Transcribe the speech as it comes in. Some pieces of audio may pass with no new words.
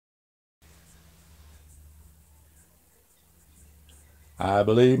I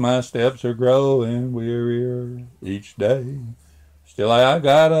believe my steps are growing wearier each day. Still, I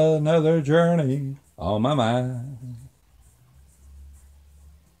got another journey on my mind.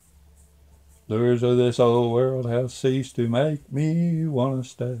 Lures of this old world have ceased to make me want to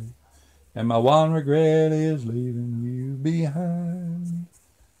stay, and my one regret is leaving you behind.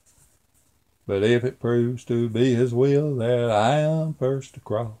 But if it proves to be His will that I am first to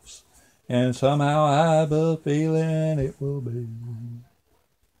cross, and somehow I have a feeling it will be,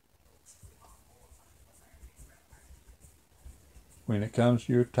 when it comes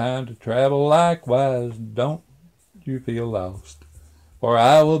to your time to travel likewise, don't you feel lost, for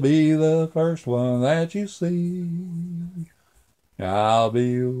I will be the first one that you see. I'll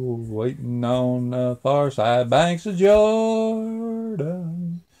be waiting on the far side banks of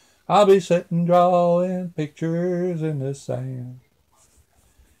Jordan. I'll be sitting drawing pictures in the sand.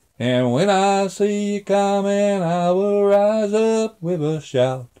 And when I see you coming, I will rise up with a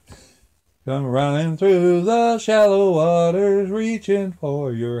shout, come running through the shallow waters, reaching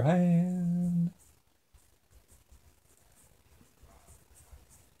for your hand.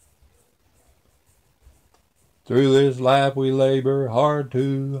 Through this life we labor hard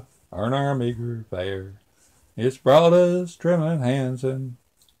to earn our meager fare. It's brought us trembling hands and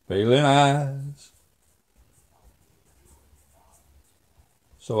failing eyes.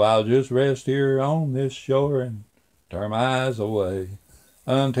 So I'll just rest here on this shore and turn my eyes away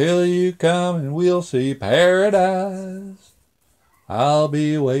until you come and we'll see paradise. I'll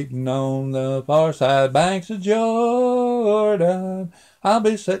be waiting on the far side banks of Jordan. I'll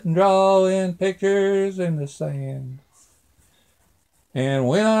be sitting drawing pictures in the sand. And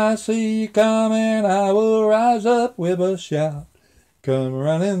when I see you coming, I will rise up with a shout, come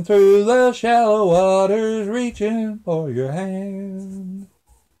running through the shallow waters, reaching for your hand.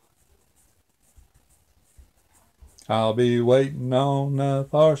 I'll be waiting on the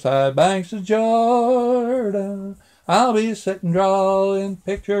far side banks of Jordan. I'll be sitting drawing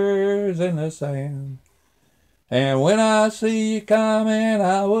pictures in the sand. And when I see you coming,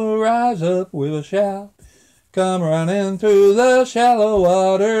 I will rise up with a shout, come running through the shallow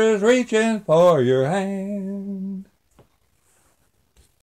waters, reaching for your hand.